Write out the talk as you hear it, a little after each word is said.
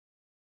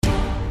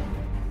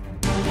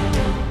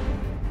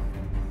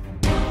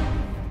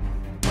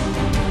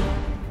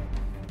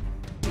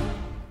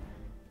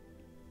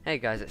Hey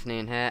guys, it's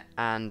Nian here,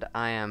 and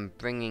I am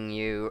bringing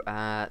you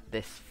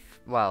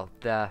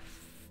the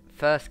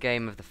first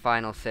game of the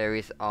final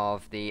series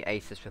of the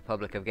ASUS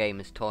Republic of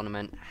Gamers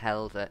tournament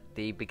held at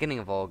the beginning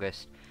of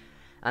August.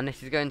 And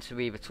this is going to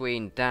be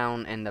between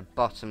down in the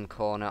bottom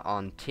corner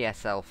on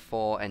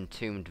TSL4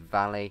 Entombed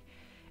Valley.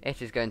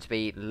 It is going to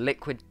be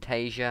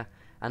LiquidTaeJa,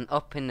 and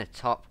up in the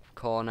top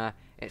corner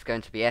it's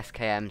going to be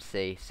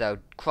SKMC, so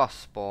cross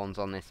spawns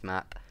on this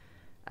map.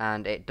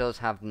 And it does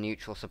have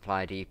neutral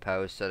supply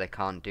depots, so they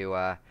can't do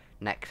a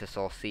Nexus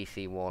or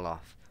CC wall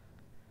off.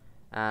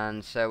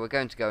 And so we're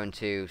going to go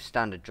into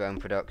standard drone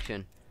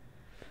production,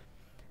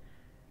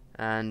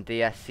 and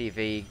the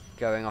SCV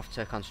going off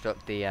to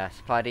construct the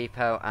supply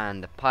depot,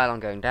 and the pylon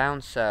going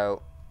down.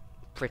 So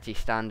pretty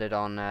standard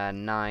on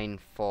 9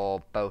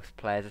 for both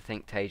players. I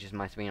think TaeJa's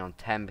might have been on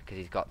 10 because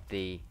he's got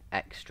the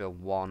extra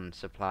 1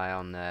 supply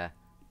on the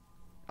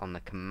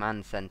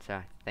command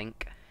center, I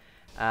think.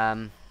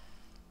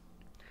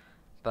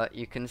 But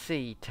you can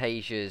see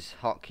TaeJa's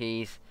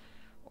hotkeys,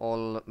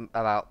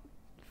 about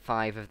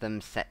 5 of them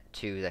set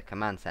to the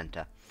command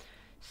center.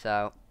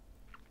 So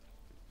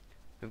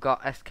we've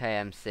got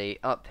SKMC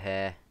up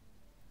here.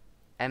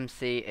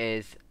 MC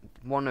is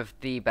one of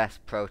the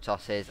best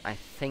Protosses. I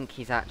think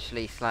he's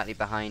actually slightly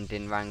behind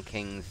in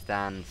rankings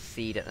than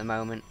Seed at the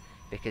moment,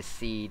 because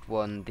Seed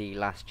won the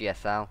last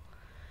GSL.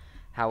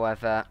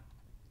 However,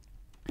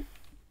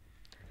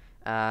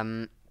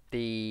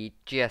 the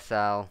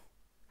GSL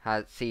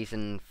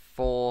season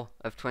 4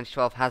 of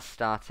 2012 has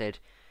started,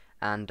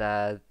 and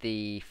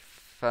the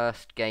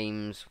first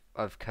games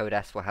of Code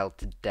S were held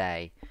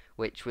today,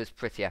 which was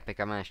pretty epic.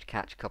 I managed to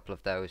catch a couple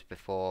of those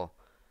before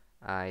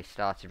I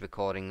started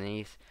recording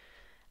these.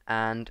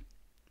 And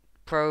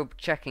probe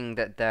checking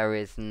that there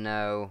is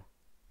no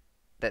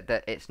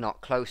that it's not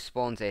close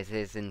spawns, it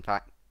is in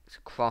fact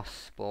cross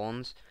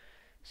spawns.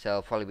 So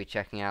I'll probably be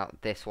checking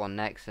out this one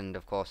next, and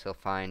of course he'll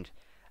find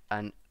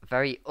a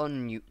very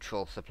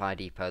unneutral supply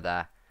depot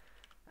there.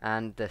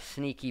 And the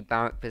sneaky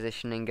barrack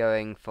positioning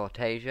going for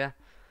TaeJa.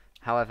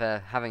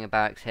 However, having a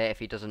barracks here, if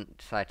he doesn't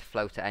decide to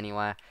float it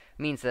anywhere,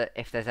 means that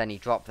if there's any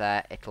drop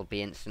there, it'll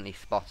be instantly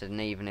spotted, and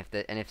even if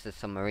there's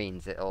some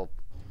marines, it'll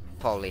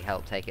probably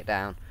help take it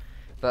down.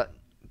 But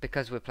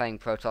because we're playing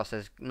Protoss,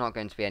 there's not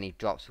going to be any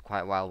drops for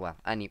quite a while. Well,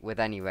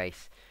 with any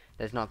race,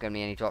 there's not going to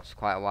be any drops for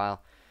quite a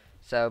while.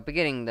 So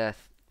beginning the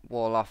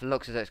wall off,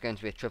 looks as though it's going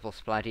to be a triple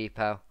supply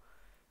depot,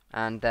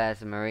 and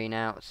there's a marine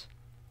out.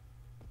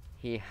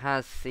 He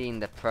has seen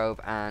the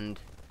probe, and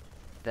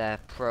the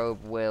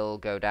probe will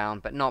go down,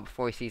 but not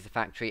before he sees the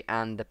factory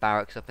and the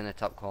barracks up in the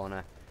top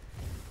corner.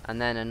 And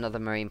then another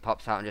marine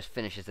pops out and just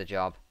finishes the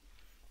job.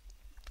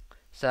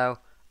 So,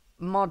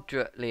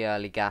 moderately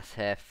early gas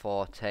here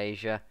for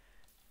TaeJa,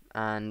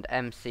 and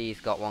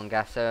MC's got 1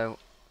 gas, so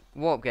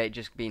warp gate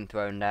just been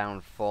thrown down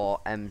for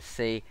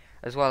MC,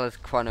 as well as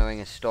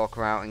chronoing a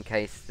stalker out in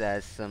case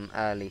there's some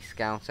early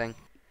scouting.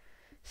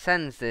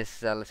 Sends this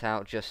zealot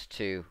out just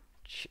to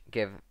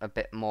give a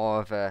bit more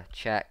of a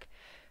check,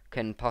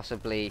 can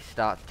possibly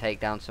start to take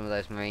down some of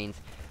those marines,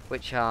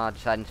 which are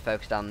deciding to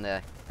focus down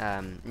the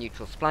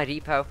neutral supply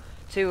depot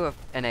to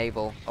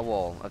enable a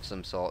wall of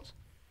some sort.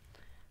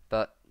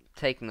 But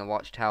taking the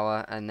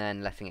watchtower and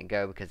then letting it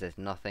go because there's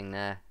nothing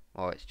there,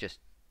 or it's just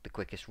the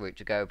quickest route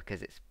to go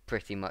because it's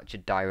pretty much a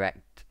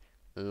direct,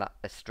 a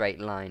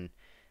straight line,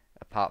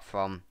 apart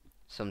from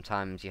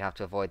sometimes you have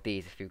to avoid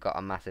these if you've got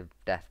a massive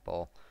death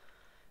ball.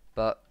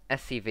 But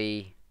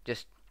SCV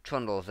just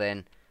trundles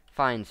in,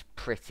 finds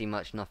pretty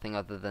much nothing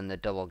other than the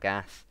double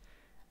gas,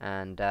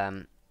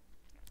 and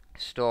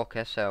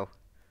stalker, so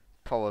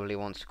probably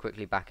wants to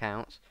quickly back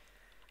out.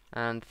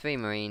 And 3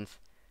 marines,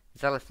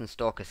 zealot and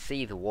stalker,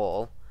 see the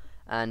wall,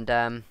 and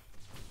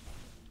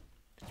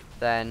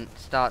then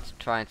starts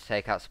trying to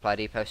take out supply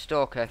depot.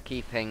 Stalker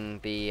keeping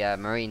the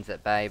marines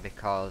at bay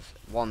because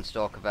 1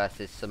 stalker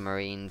versus some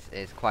marines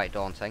is quite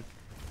daunting.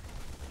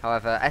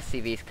 However,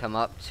 SCVs come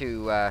up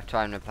to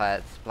try and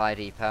repair the supply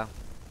depot,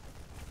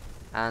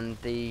 and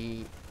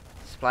the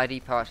supply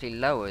depot actually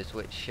lowers,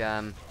 which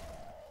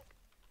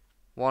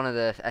one of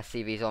the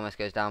SCVs almost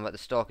goes down, but the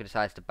stalker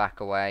decides to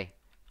back away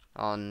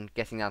on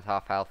getting down to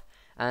half health,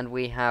 and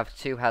we have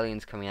 2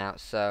 Hellions coming out,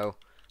 so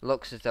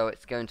looks as though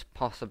it's going to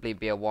possibly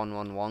be a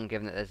 1-1-1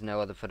 given that there's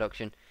no other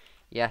production.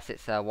 Yes,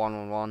 it's a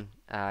 1-1-1.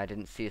 I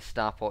didn't see a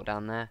starport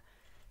down there.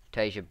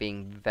 TaeJa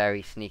being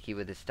very sneaky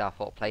with his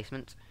starport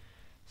placement.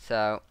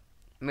 So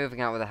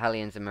moving out with the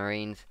Hellions and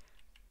Marines,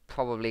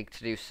 probably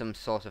to do some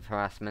sort of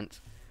harassment,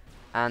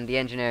 and the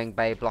engineering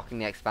bay blocking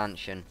the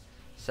expansion.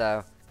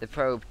 So the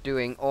probe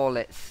doing all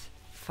its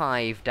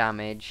 5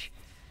 damage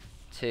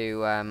to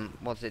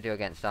what does it do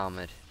against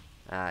armored?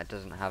 It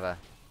doesn't have a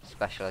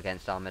special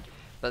against armored,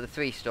 but the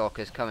 3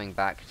 stalkers coming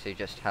back to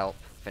just help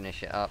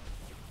finish it up.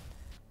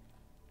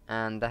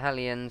 And the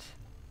Hellions,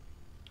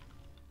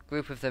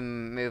 group of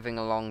them moving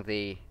along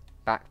the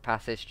back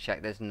passage,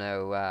 check there's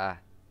no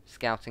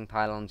scouting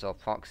pylons or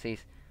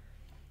proxies,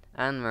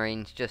 and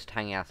Marines just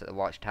hanging out at the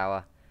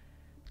watchtower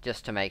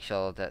just to make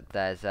sure that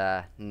there's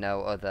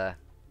no other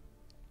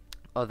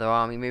other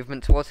army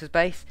movement towards his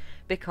base,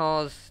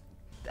 because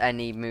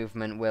any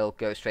movement will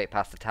go straight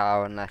past the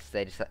tower unless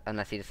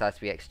he decides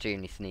to be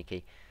extremely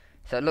sneaky.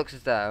 So it looks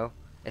as though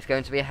it's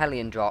going to be a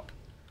Hellion drop,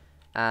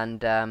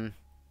 and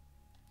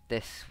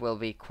this will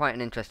be quite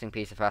an interesting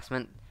piece of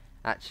harassment.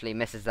 Actually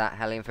misses that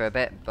Hellion for a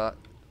bit, but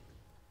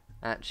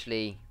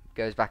actually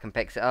goes back and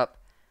picks it up,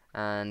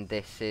 and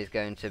this is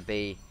going to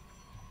be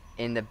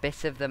in the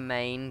bit of the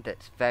main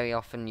that's very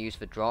often used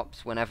for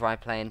drops. Whenever I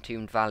play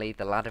Entombed Valley,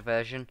 the ladder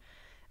version,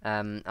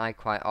 I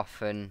quite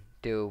often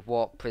do a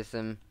warp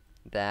prism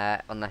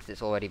there, unless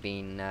it's already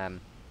been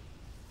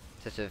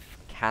sort of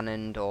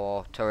cannoned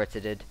or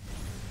turreted,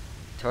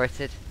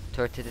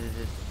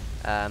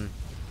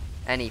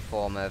 any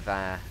form of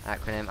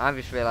acronym. I've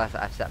just realised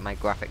that I've set my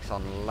graphics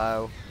on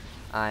low.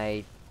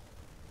 I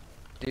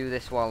do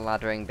this while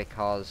laddering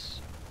because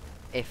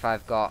if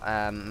I've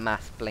got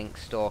Mass Blink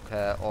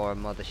Stalker or a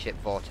Mothership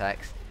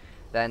Vortex,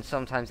 then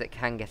sometimes it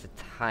can get a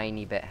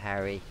tiny bit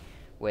hairy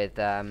with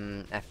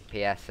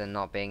FPS and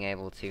not being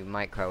able to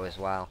micro as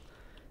well.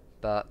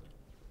 But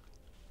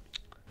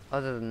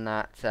other than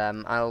that,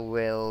 I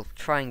will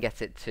try and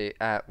get it to,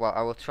 I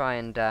will try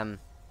and,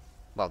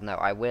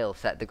 I will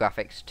set the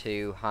graphics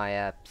to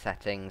higher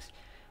settings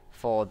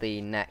for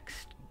the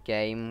next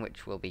game,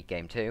 which will be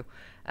game 2,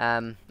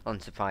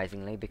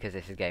 unsurprisingly, because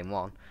this is game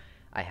 1.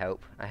 I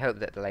hope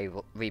that the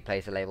label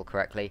replays the label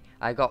correctly.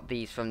 I got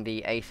these from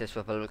the ASUS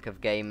Republic of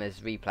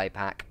Gamers replay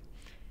pack,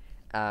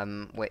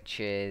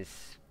 which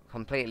is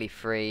completely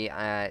free.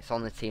 It's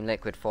on the Team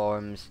Liquid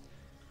forums,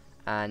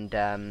 and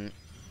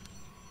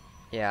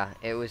yeah,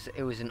 it was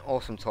an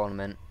awesome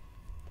tournament.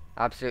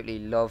 Absolutely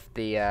loved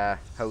the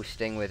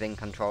hosting with In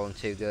Control and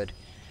Too Good.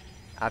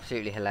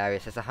 Absolutely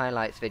hilarious. There's a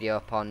highlights video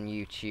up on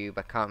YouTube.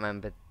 I can't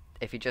remember.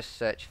 If you just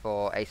search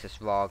for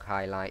ASUS ROG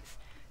highlights,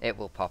 it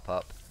will pop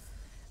up.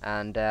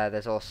 And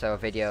there's also a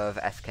video of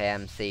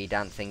SKMC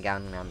dancing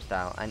Gangnam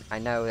Style. And I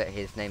know that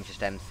his name's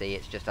just MC,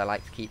 it's just I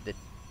like to keep the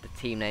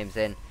team names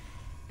in,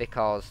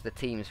 because the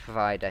teams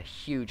provide a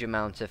huge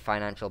amount of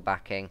financial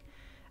backing,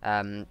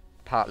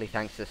 partly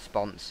thanks to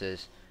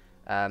sponsors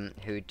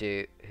who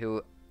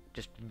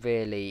just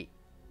really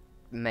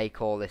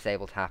make all this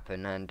able to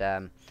happen.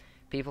 And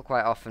people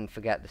quite often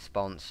forget the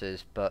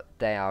sponsors, but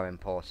they are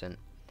important.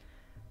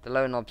 The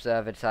lone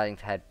observer deciding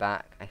to head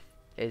back.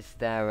 Is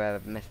there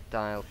a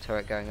missile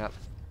turret going up?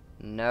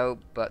 No,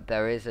 but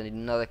there is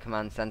another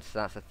command center, so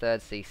that's a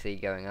third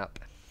CC going up,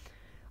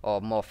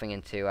 or morphing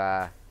into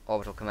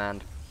orbital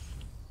command.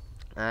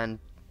 And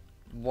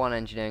one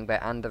engineering bay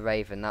and the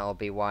Raven. That will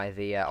be why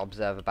the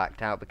observer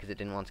backed out, because it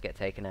didn't want to get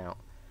taken out.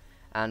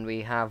 And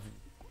we have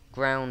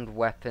ground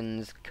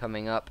weapons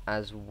coming up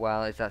as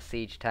well. Is that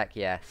siege tech?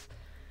 Yes,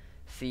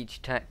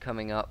 siege tech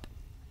coming up,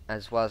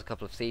 as well as a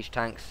couple of siege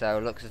tanks. So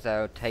it looks as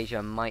though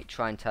TaeJa might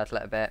try and turtle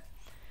it a bit,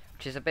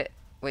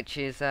 which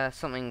is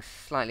something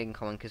slightly in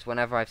common, because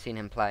whenever I've seen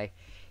him play,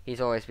 he's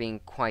always been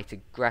quite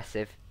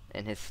aggressive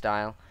in his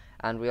style.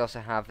 And we also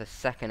have a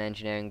second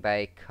engineering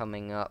bay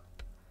coming up,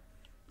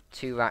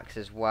 2 racks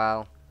as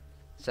well,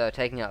 so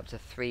taking it up to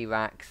 3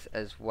 racks,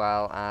 as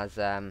well as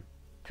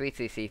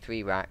 3cc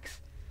 3 racks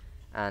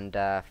and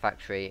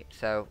factory.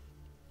 So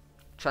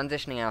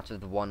transitioning out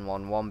of the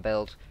 1-1-1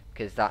 build,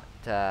 because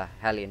that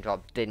Hellion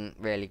drop didn't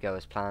really go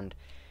as planned.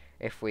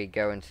 If we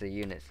go into the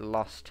units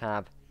lost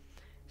tab,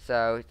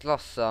 so it's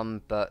lost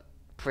some, but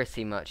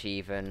pretty much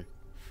even,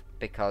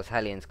 because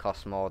Hellions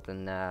cost more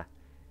than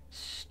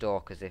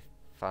Stalkers, if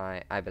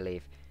I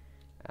believe.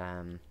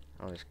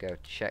 I'll just go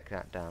check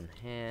that down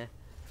here.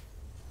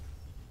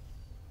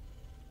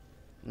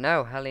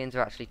 No, Hellions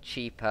are actually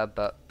cheaper,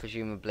 but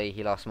presumably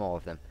he lost more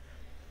of them.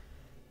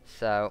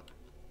 So,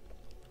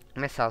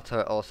 missile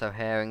turret also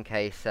here in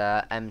case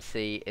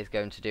MC is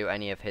going to do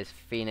any of his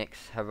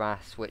Phoenix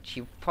harass, which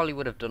he probably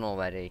would have done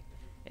already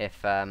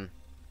if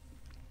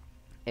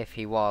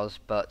he was,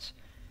 but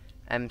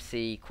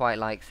MC quite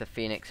likes the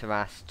Phoenix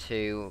harass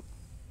to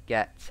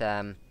get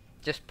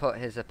just put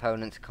his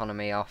opponent's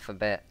economy off a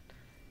bit.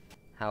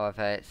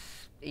 However,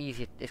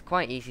 it's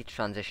quite easy to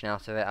transition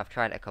out of it. I've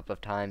tried it a couple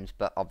of times,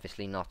 but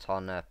obviously not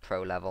on a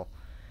pro level.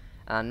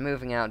 And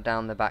moving out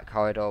down the back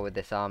corridor with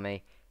this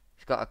army,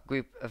 he's got a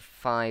group of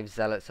 5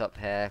 zealots up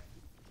here,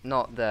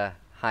 not the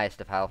highest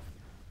of health,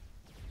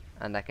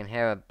 and I can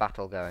hear a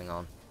battle going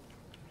on.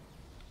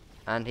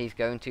 And he's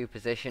going to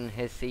position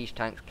his siege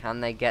tanks.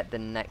 Can they get the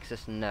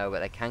Nexus? No,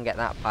 but they can get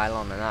that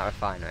pylon and that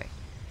refinery,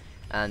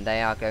 and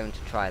they are going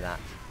to try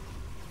that.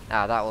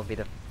 Now that will be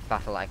the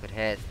battle I could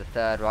hear. It's the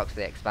 3rd rocks of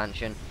the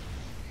expansion.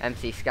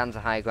 MC scans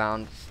the high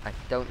ground. I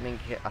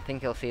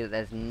think he'll see that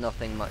there's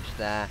nothing much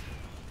there.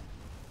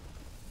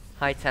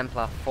 High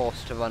Templar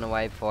forced to run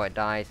away before it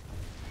dies.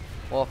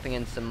 Warping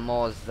in some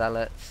more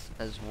zealots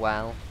as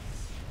well,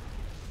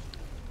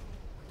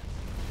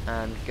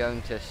 and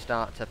going to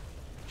start to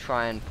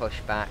try and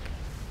push back.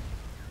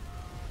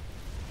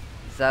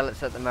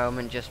 Zealots at the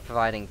moment just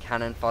providing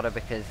cannon fodder,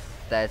 because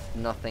there's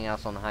nothing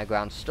else on the high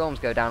ground. Storms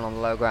go down on the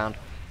low ground.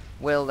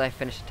 Will they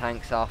finish the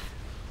tanks off?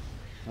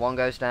 One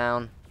goes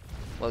down.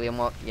 Will the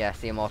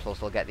Immortals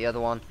will get the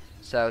other one.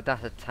 So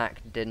that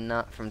attack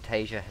from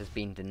TaeJa has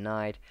been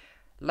denied.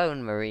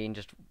 Lone Marine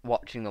just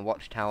watching the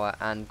watchtower,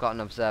 and got an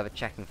observer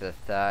checking for the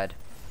third,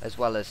 as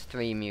well as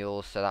 3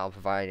 mules, so that'll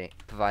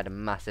provide a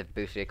massive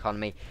boost to the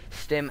economy.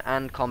 Stim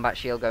and combat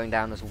shield going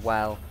down as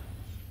well,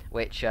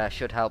 which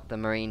should help the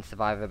Marine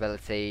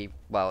survivability.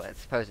 Well, I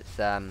suppose it's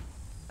a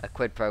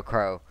quid pro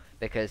quo,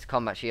 because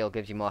combat shield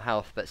gives you more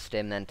health, but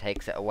stim then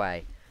takes it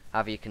away.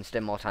 However, you can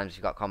stim more times if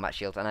you've got combat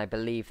shield, and I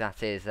believe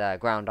that is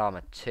ground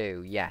armor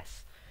 2,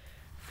 yes,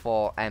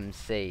 for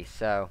MC.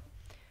 So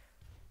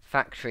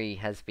factory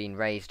has been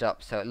raised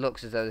up, so it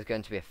looks as though there's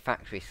going to be a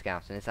factory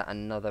scout. And is that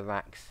another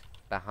racks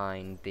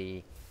behind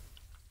the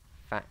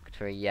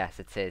factory? Yes,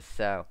 it is.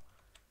 So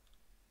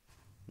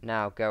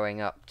now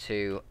going up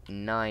to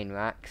 9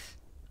 racks,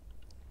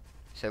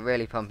 so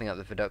really pumping up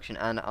the production,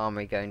 and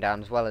armory going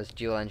down, as well as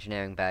dual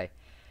engineering bay.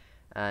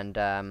 And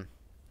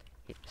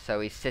so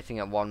he's sitting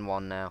at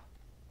 1-1 now.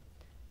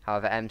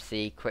 However,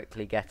 MC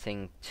quickly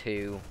getting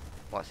to,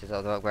 what's his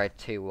other upgrade,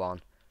 2-1.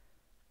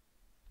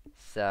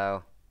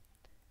 So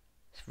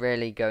it's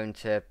really going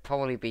to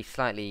probably be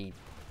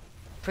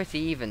pretty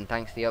even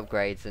thanks to the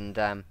upgrades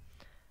and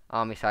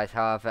army size.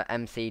 However,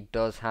 MC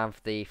does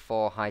have the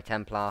 4 High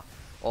Templar,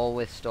 all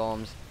with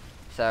storms,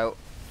 so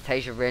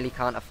TaeJa really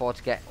can't afford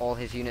to get all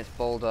his units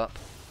balled up.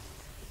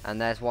 And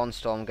there's 1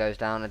 storm goes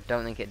down. I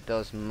don't think it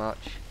does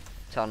much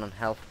turn on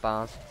health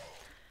bars.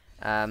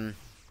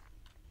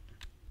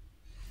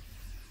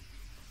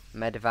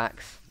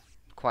 Medivacs,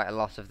 quite a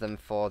lot of them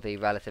for the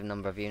relative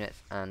number of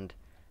units, and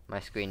my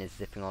screen is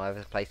zipping all over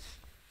the place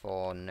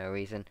for no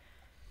reason.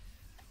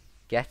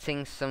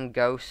 Getting some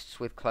ghosts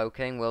with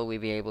cloaking. Will we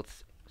be able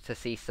to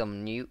see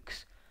some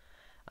nukes?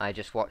 I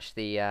just watched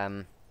the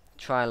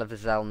Trial of the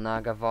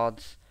Zelnaga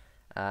VODs.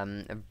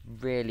 A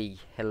really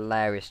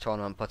hilarious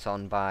tournament put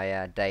on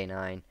by Day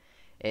 9.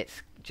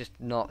 It's just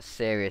not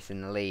serious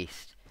in the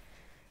least.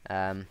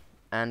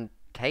 And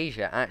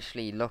TaeJa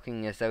actually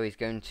looking as though he's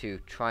going to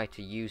try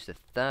to use the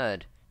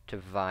third to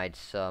provide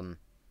some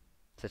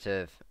sort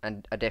of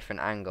a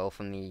different angle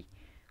from the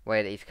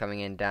way that he's coming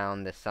in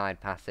down the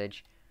side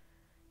passage.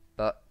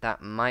 But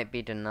that might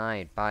be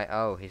denied by...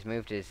 oh, he's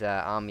moved his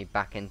army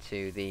back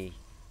into the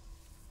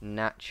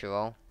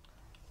natural.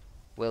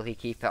 Will he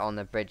keep it on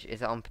the bridge?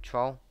 Is it on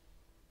patrol?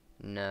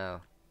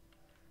 No.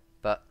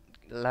 But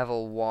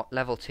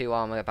level 2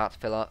 armor about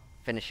to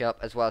finish up,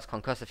 as well as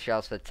concussive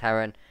shells for the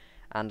Terran,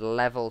 and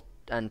level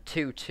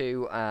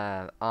 2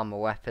 armor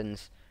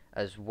weapons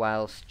as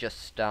well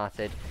just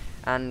started,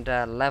 and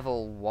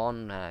level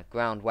 1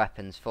 ground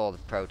weapons for the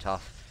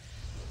Protoss.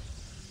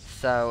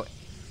 So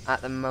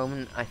at the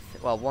moment,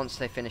 well, once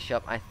they finish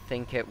up, I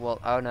think it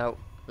will... oh no,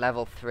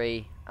 level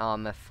 3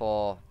 armor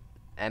for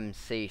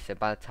MC. So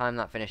by the time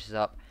that finishes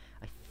up,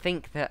 I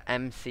think that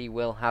MC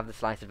will have the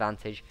slight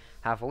advantage.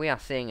 However, we are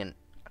seeing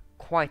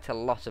quite a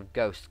lot of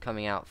ghosts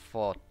coming out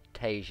for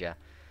TaeJa.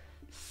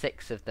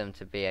 6 of them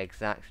to be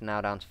exact,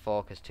 now down to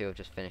 4 because 2 have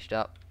just finished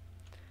up.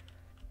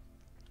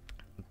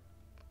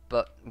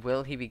 But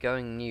will he be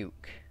going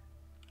nuke?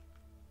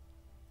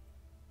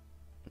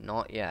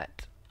 Not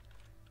yet.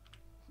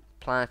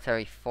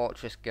 Planetary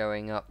Fortress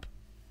going up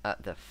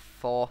at the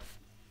 4th,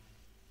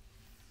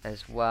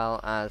 as well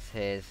as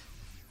his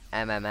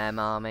MMM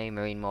army,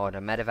 Marine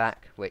Mortar Medevac,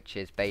 which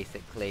is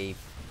basically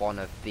one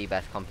of the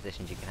best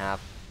compositions you can have.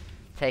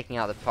 Taking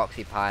out the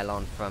proxy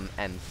pylon from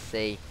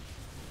MC.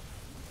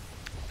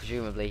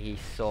 Presumably he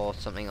saw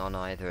something on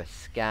either a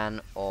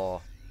scan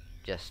or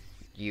just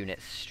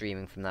units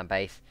streaming from that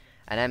base.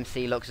 And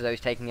MC looks as though he's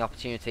taking the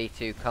opportunity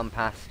to come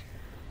past,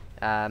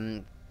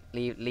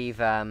 leave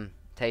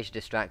TaeJa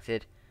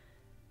distracted.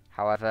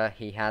 However,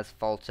 he has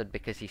faltered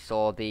because he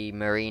saw the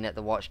Marine at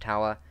the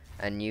watchtower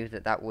and knew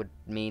that that would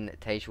mean that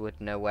TaeJa would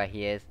know where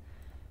he is.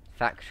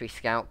 Factory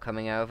Scout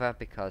coming over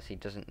because he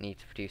doesn't need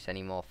to produce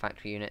any more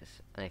factory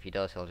units, and if he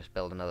does, he'll just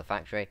build another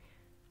factory.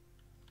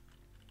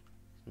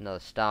 Another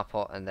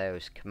starport and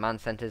those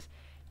command centers.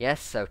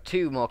 Yes, so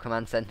 2 more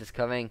command centers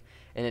coming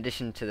in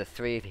addition to the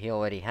 3 that he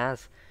already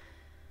has.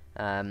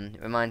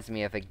 It reminds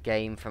me of a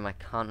game from, I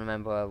can't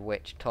remember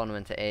which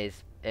tournament it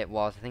is.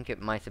 I think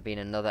it might have been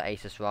another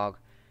ASUS ROG,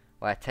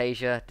 where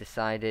TaeJa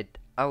decided,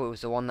 oh, it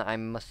was the one that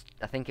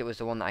I think it was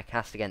the one that I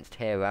cast against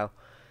Hero,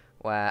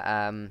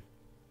 where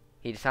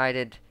he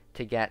decided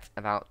to get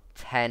about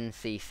 10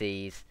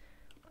 CCs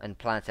and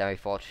planetary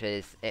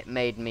fortresses. It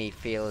made me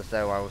feel as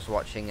though I was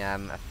watching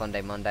a Fun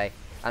Day Monday.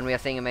 And we are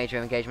seeing a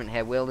major engagement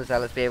here. Will the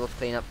Zealots be able to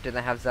clean up? Do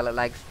they have Zealot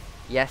legs?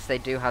 Yes, they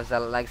do have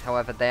Zealot legs.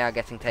 However, they are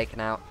getting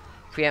taken out.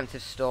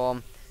 Preemptive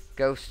Storm.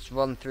 Ghosts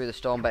run through the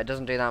storm, but it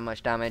doesn't do that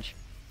much damage.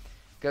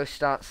 Ghosts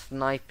start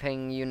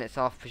sniping units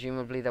off.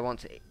 Presumably they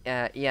want to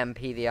EMP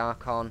the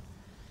Archon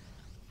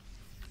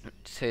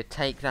to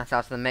take that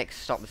out of the mix,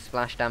 stop the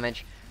splash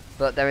damage.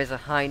 But there is a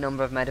high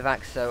number of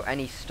medevacs, so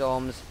any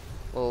storms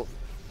will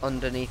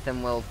underneath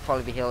them will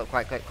probably be healed up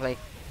quite quickly.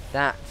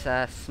 That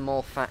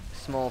small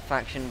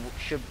faction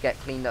should get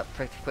cleaned up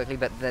pretty quickly,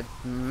 but the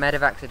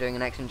medevacs are doing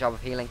an excellent job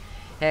of healing.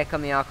 Here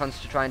come the Archons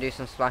to try and do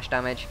some splash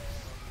damage.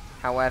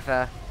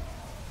 However,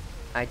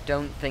 I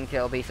don't think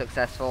it'll be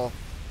successful.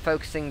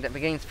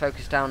 Beginning to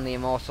focus down the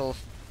Immortals.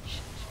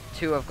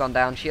 2 have gone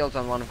down, shields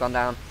on 1 have gone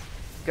down.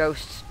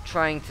 Ghosts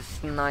trying to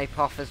snipe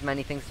off as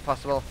many things as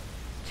possible.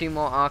 2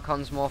 more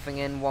Archons morphing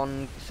in,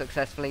 1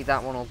 successfully.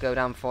 That one will go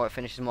down before it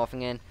finishes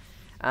morphing in.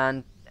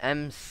 And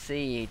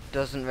MC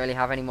doesn't really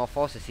have any more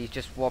forces. He's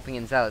just warping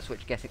in Zealots,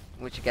 which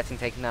are getting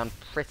taken down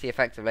pretty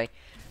effectively.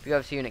 If we go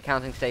over to unit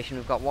counting station,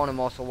 we've got 1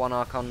 Immortal, 1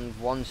 Archon,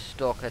 1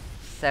 Stalker,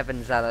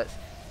 7 Zealots,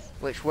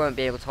 which won't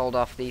be able to hold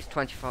off these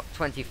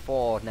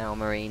 24 now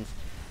Marines.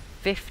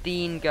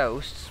 15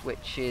 Ghosts,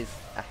 which is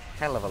a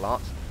hell of a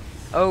lot.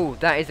 Oh,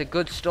 that is a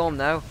good storm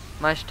though.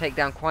 Managed to take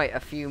down quite a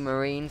few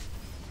Marines.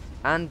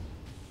 And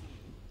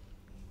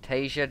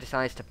TaeJa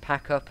decides to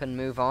pack up and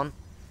move on.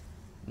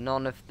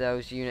 None of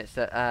those units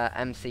that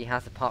MC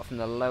has, apart from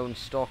the lone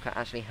Stalker,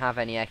 actually have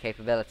any air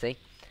capability.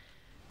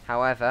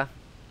 However,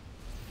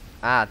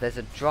 there's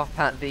a drop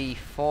at the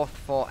 4th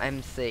for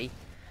MC.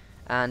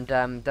 And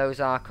those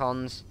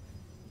Archons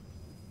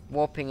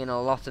warping in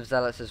a lot of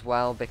Zealots as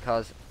well,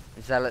 because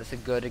Zealots are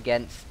good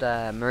against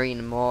Marine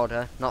and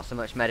Marauder, not so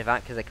much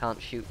Medivac because they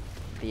can't shoot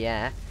the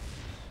air.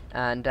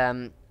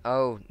 And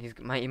oh, he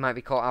might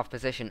be caught out of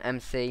position.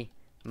 MC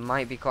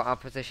might be caught out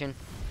of position.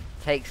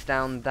 Takes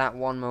down that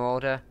 1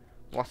 Marauder.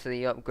 What are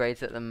the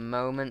upgrades at the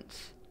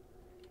moment?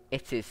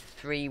 It is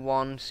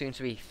 3-1, soon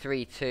to be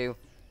 3-2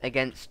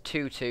 against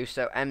 2-2.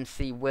 So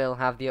MC will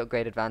have the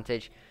upgrade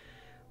advantage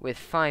with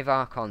 5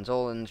 Archons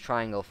all in the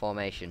triangle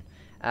formation.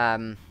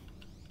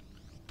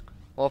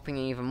 Warping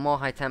even more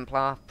High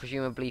Templar,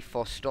 presumably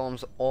for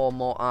Storms or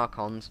more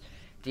Archons,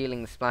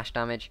 dealing the splash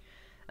damage.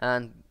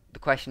 And the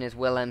question is,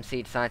 will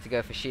MC decide to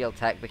go for Shield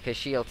Tech? Because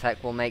Shield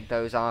Tech will make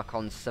those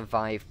Archons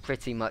survive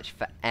pretty much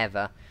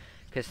forever.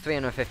 Because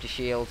 350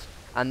 shields,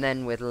 and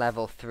then with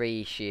level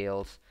 3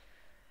 shields.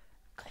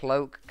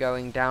 Cloak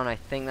going down, I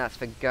think that's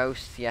for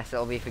Ghosts. Yes,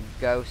 it'll be for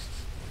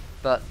Ghosts.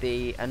 But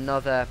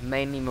another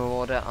mainly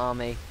Marauder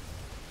army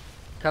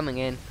coming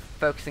in,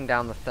 focusing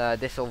down the 3rd.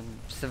 This will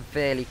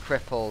severely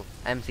cripple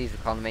MC's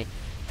economy.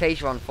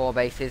 TaeJa on 4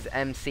 bases,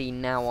 MC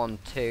now on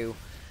 2.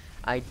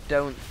 I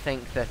don't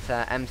think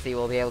that MC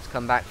will be able to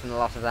come back from the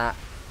loss of that.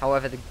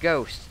 However, the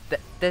Ghosts,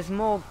 there's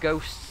more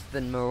Ghosts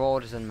than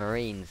Marauders and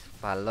Marines,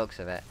 by the looks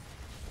of it.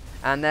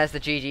 And there's the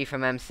GG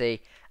from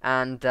MC.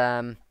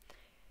 And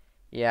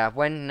yeah,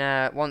 when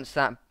once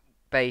that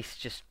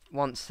base,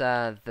 once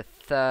the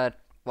 3rd,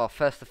 well,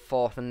 first the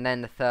 4th and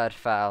then the 3rd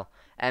fell,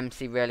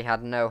 MC really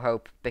had no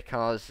hope,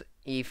 because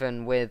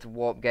even with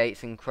warp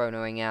gates and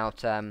chronoing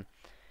out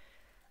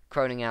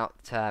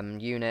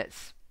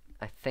units,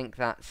 I think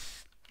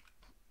that's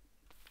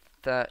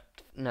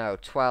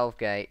 12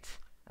 gates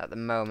at the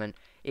moment.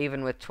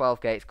 Even with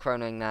 12 gates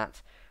chronoing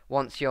that,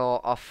 once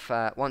you're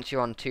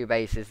on 2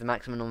 bases, the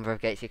maximum number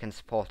of gates you can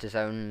support is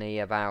only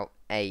about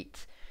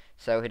 8.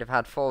 So he'd have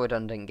had 4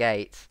 redundant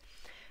gates,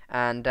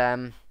 and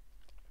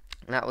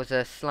that was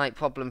a slight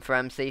problem for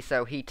MC.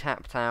 So he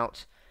tapped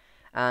out.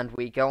 And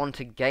we go on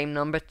to game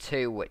number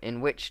 2,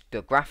 in which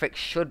the graphics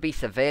should be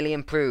severely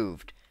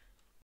improved.